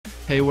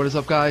Hey, what is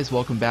up guys?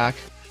 Welcome back.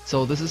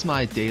 So this is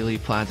my daily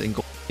plans and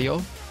goal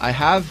video. I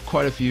have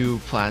quite a few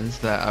plans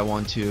that I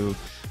want to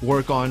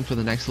work on for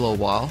the next little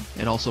while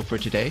and also for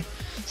today.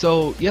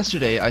 So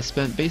yesterday I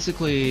spent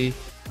basically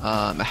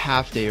a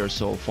half day or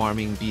so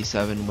farming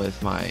B7 with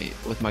my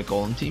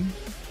golem team.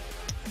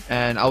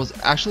 And I was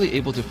actually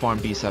able to farm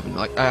B7.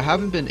 Like, I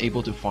haven't been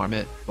able to farm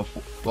it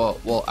before.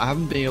 Well, I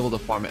haven't been able to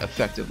farm it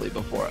effectively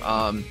before.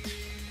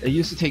 It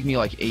used to take me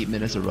like 8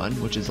 minutes a run,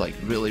 which is like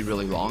really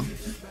long.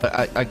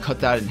 But I cut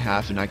that in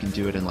half and I can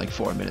do it in like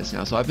 4 minutes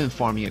now. So I've been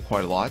farming it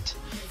quite a lot.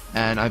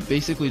 And I've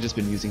basically just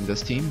been using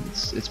this team.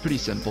 It's pretty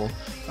simple.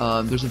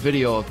 There's a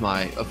video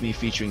of me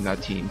featuring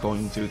that team,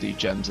 going through the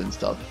gems and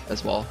stuff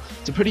as well.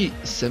 It's a pretty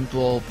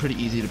simple,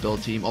 pretty easy to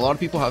build team. A lot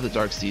of people have the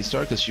Dark Sea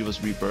Star because she was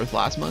rebirthed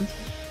last month.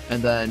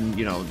 And then,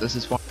 you know, this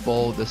is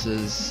farmable, this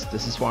is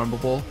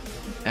farmable,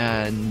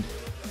 and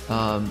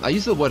I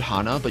use the wood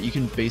Hana, but you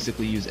can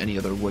basically use any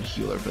other wood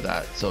healer for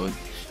that, so it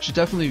should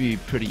definitely be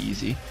pretty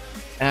easy.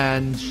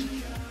 And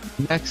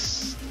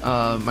next,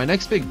 my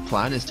next big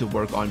plan is to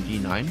work on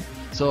B9.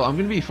 So I'm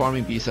going to be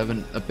farming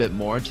B7 a bit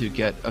more to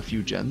get a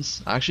few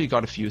gems. I actually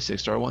got a few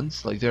 6-star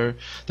ones. Like they're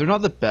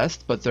not the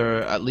best, but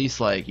they're at least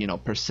like, you know,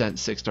 percent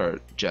 6-star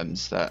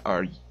gems that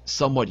are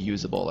somewhat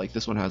usable. Like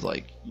this one has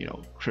like, you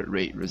know, crit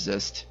rate,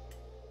 resist.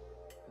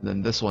 And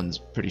then this one's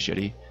pretty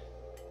shitty.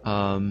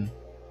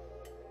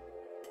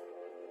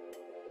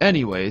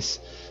 Anyways,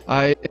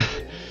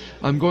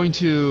 I'm going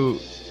to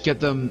get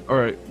them,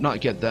 or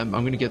not get them.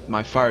 I'm going to get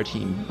my fire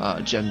team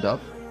gemmed up.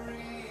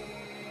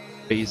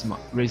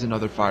 Raise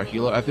another fire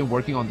healer. I've been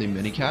working on the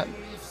mini-cat.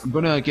 I'm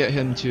gonna get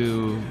him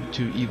to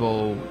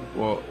Evo,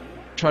 or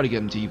try to get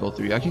him to Evo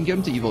 3. I can get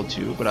him to Evo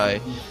 2, but I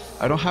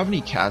don't have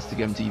any cats to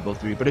get him to Evo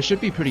 3, but it should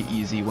be pretty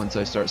easy once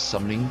I start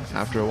summoning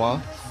after a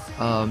while.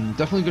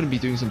 Definitely going to be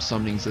doing some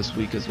summonings this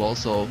week as well,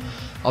 so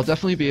I'll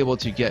definitely be able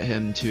to get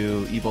him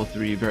to Evo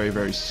 3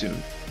 very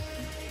soon.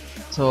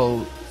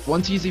 So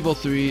once he's Evo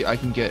 3, I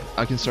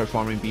can start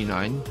farming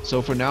B9.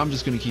 So for now I'm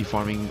just going to keep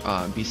farming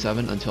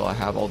B7 until I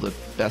have all the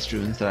best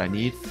runes that I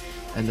need,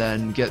 and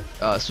then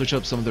switch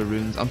up some of the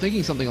runes. I'm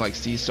thinking something like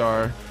Sea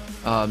Star,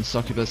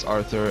 Succubus,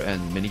 Arthur,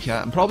 and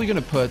Minicat. I'm probably going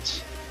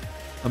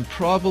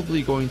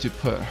to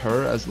put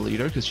her as the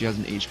leader because she has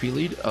an HP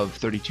lead of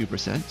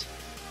 32%.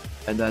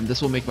 And then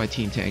this will make my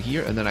team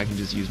tankier, and then I can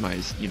just use my,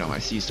 you know, my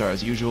Sea Star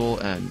as usual,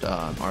 and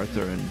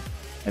Arthur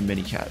and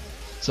Minicat.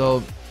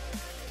 So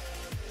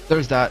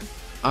there's that.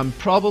 I'm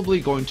probably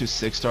going to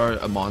 6-star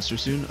a monster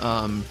soon.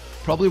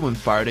 Probably when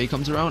Fire Day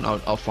comes around,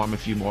 I'll farm a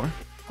few more.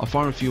 I'll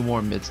farm a few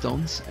more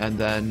midstones, and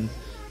then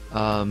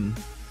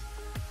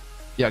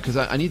yeah, because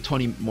I need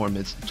 20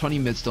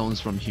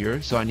 midstones from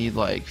here, so I need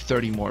like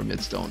 30 more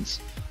midstones,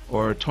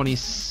 or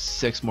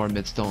 26 more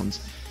midstones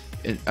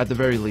at the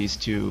very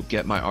least to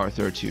get my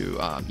Arthur to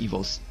not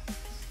Evo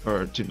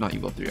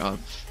 3,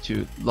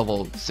 to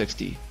level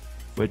 60,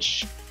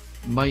 which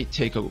might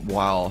take a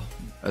while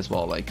as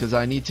well, like because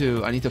I need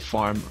to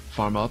farm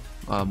up.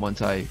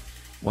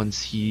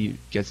 Once he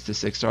gets to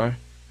 6-star,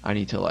 I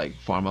need to like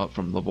farm up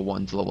from level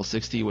 1 to level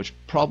 60, which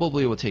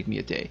probably will take me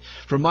a day.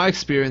 From my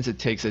experience, it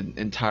takes an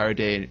entire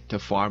day to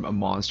farm a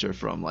monster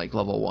from like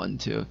level 1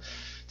 to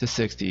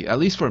 60, at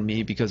least for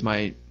me, because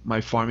my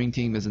farming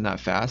team isn't that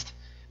fast.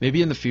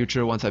 Maybe in the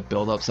future, once I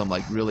build up some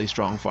like really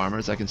strong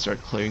farmers, I can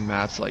start clearing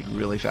maps like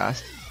really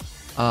fast.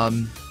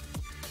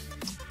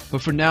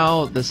 But for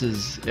now, it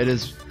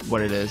is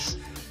what it is.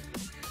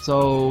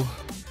 So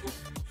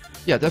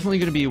yeah, definitely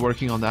gonna be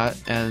working on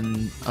that,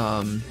 and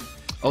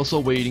also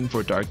waiting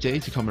for Dark Day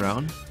to come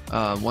around.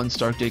 Once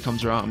Dark Day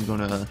comes around, I'm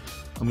gonna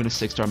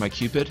 6-star my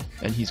Cupid,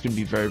 and he's gonna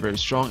be very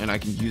strong, and I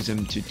can use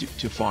him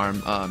to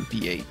farm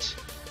B8.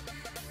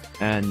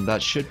 And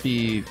that should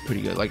be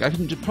pretty good. Like I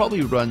can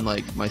probably run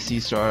like my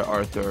Sea Star,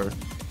 Arthur,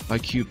 my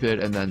Cupid,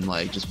 and then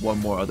like just one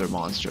more other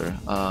monster.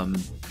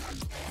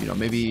 You know,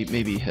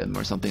 maybe him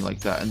or something like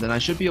that, and then I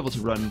should be able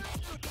to run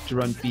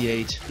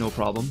B8 no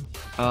problem.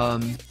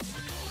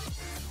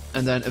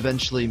 And then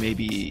eventually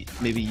maybe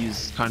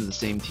use kind of the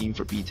same team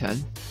for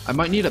B10. I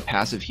might need a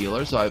passive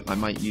healer, so I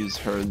might use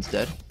her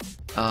instead.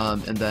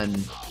 And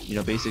then, you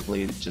know,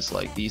 basically just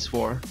like these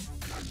four,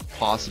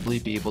 possibly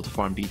be able to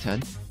farm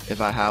B10 if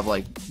I have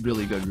like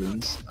really good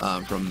runes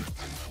from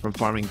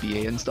farming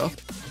BA and stuff.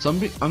 So I'm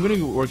going to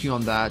be working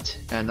on that,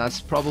 and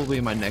that's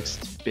probably my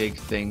next big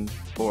thing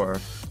for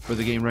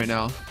the game right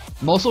now.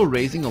 I'm also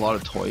raising a lot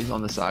of toys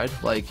on the side.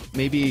 Like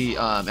maybe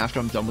after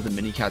I'm done with the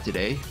mini-cat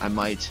today, I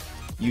might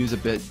use a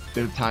bit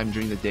of time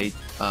during the day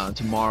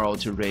tomorrow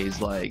to raise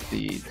like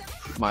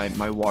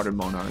my water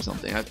Mona or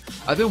something.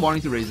 I've been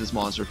wanting to raise this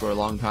monster for a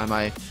long time.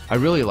 I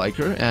really like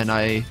her, and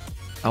I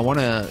want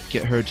to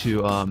get her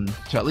to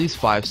at least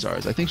 5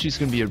 stars. I think she's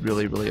going to be a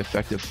really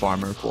effective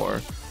farmer for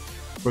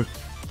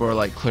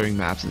like clearing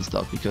maps and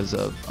stuff because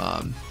of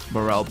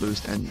morale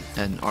boost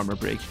and armor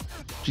break.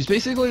 She's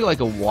basically like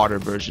a water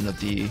version of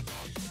the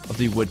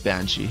wood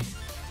banshee.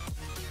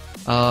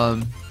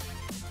 So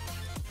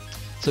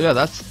yeah,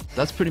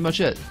 that's pretty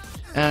much it.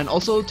 And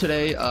also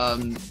today,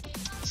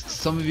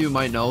 some of you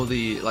might know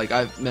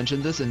I've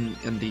mentioned this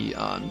in the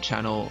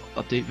channel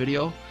update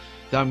video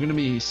that I'm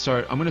gonna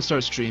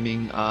start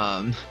streaming.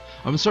 I'm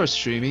gonna start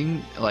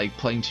streaming like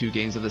playing 2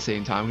 games at the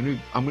same time.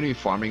 I'm gonna be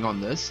farming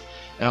on this,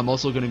 and I'm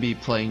also gonna be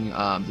playing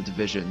the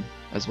Division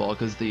as well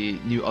because the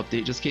new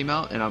update just came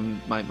out,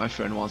 and my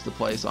friend wants to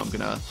play, so I'm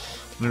gonna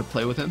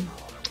play with him.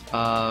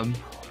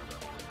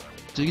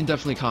 So you can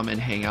definitely come and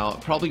hang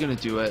out. Probably gonna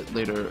do it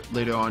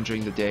later on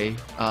during the day.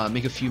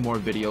 Make a few more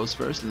videos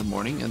first in the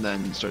morning, and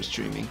then start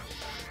streaming.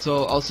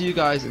 So I'll see you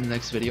guys in the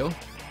next video.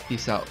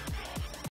 Peace out.